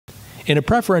In a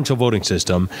preferential voting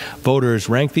system, voters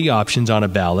rank the options on a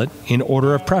ballot in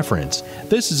order of preference.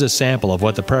 This is a sample of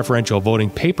what the preferential voting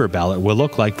paper ballot will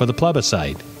look like for the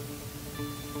plebiscite.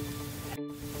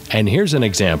 And here's an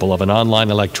example of an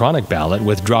online electronic ballot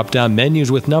with drop-down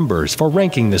menus with numbers for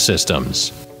ranking the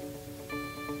systems.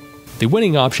 The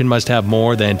winning option must have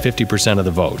more than 50% of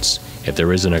the votes. If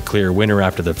there isn't a clear winner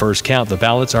after the first count, the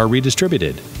ballots are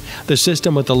redistributed. The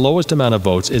system with the lowest amount of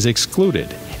votes is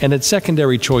excluded, and its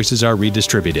secondary choices are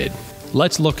redistributed.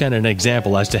 Let's look at an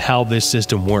example as to how this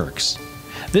system works.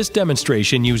 This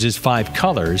demonstration uses 5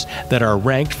 colors that are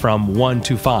ranked from 1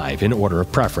 to 5 in order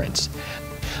of preference.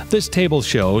 This table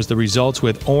shows the results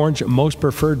with orange most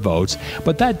preferred votes,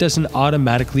 but that doesn't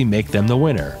automatically make them the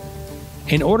winner.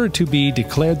 In order to be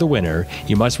declared the winner,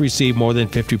 you must receive more than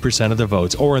 50% of the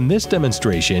votes, or in this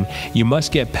demonstration, you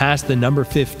must get past the number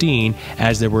 15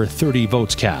 as there were 30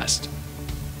 votes cast.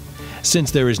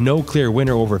 Since there is no clear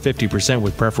winner over 50%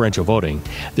 with preferential voting,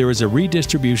 there is a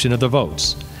redistribution of the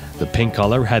votes. The pink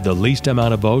color had the least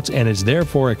amount of votes and is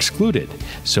therefore excluded,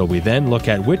 so we then look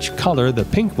at which color the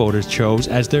pink voters chose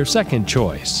as their second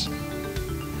choice.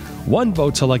 One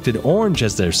vote selected orange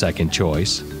as their second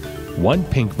choice. One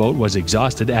pink vote was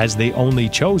exhausted as they only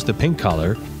chose the pink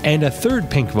color, and a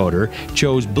third pink voter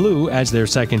chose blue as their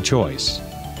second choice.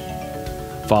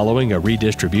 Following a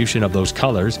redistribution of those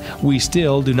colors, we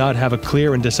still do not have a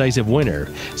clear and decisive winner,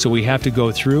 so we have to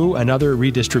go through another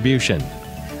redistribution.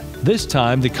 This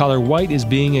time, the color white is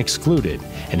being excluded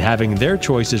and having their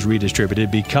choices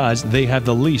redistributed because they have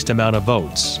the least amount of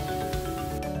votes.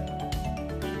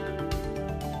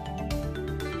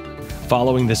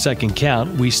 Following the second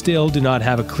count, we still do not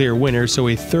have a clear winner, so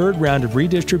a third round of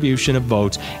redistribution of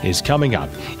votes is coming up,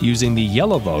 using the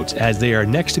yellow votes as they are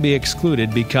next to be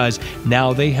excluded because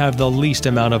now they have the least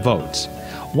amount of votes.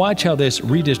 Watch how this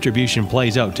redistribution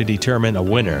plays out to determine a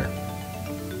winner.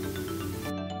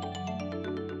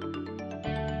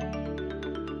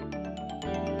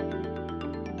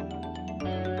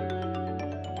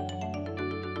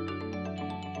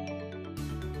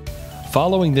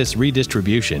 Following this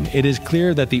redistribution, it is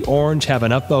clear that the orange have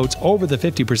enough votes over the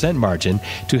 50% margin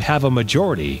to have a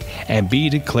majority and be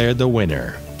declared the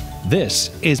winner.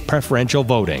 This is preferential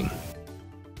voting.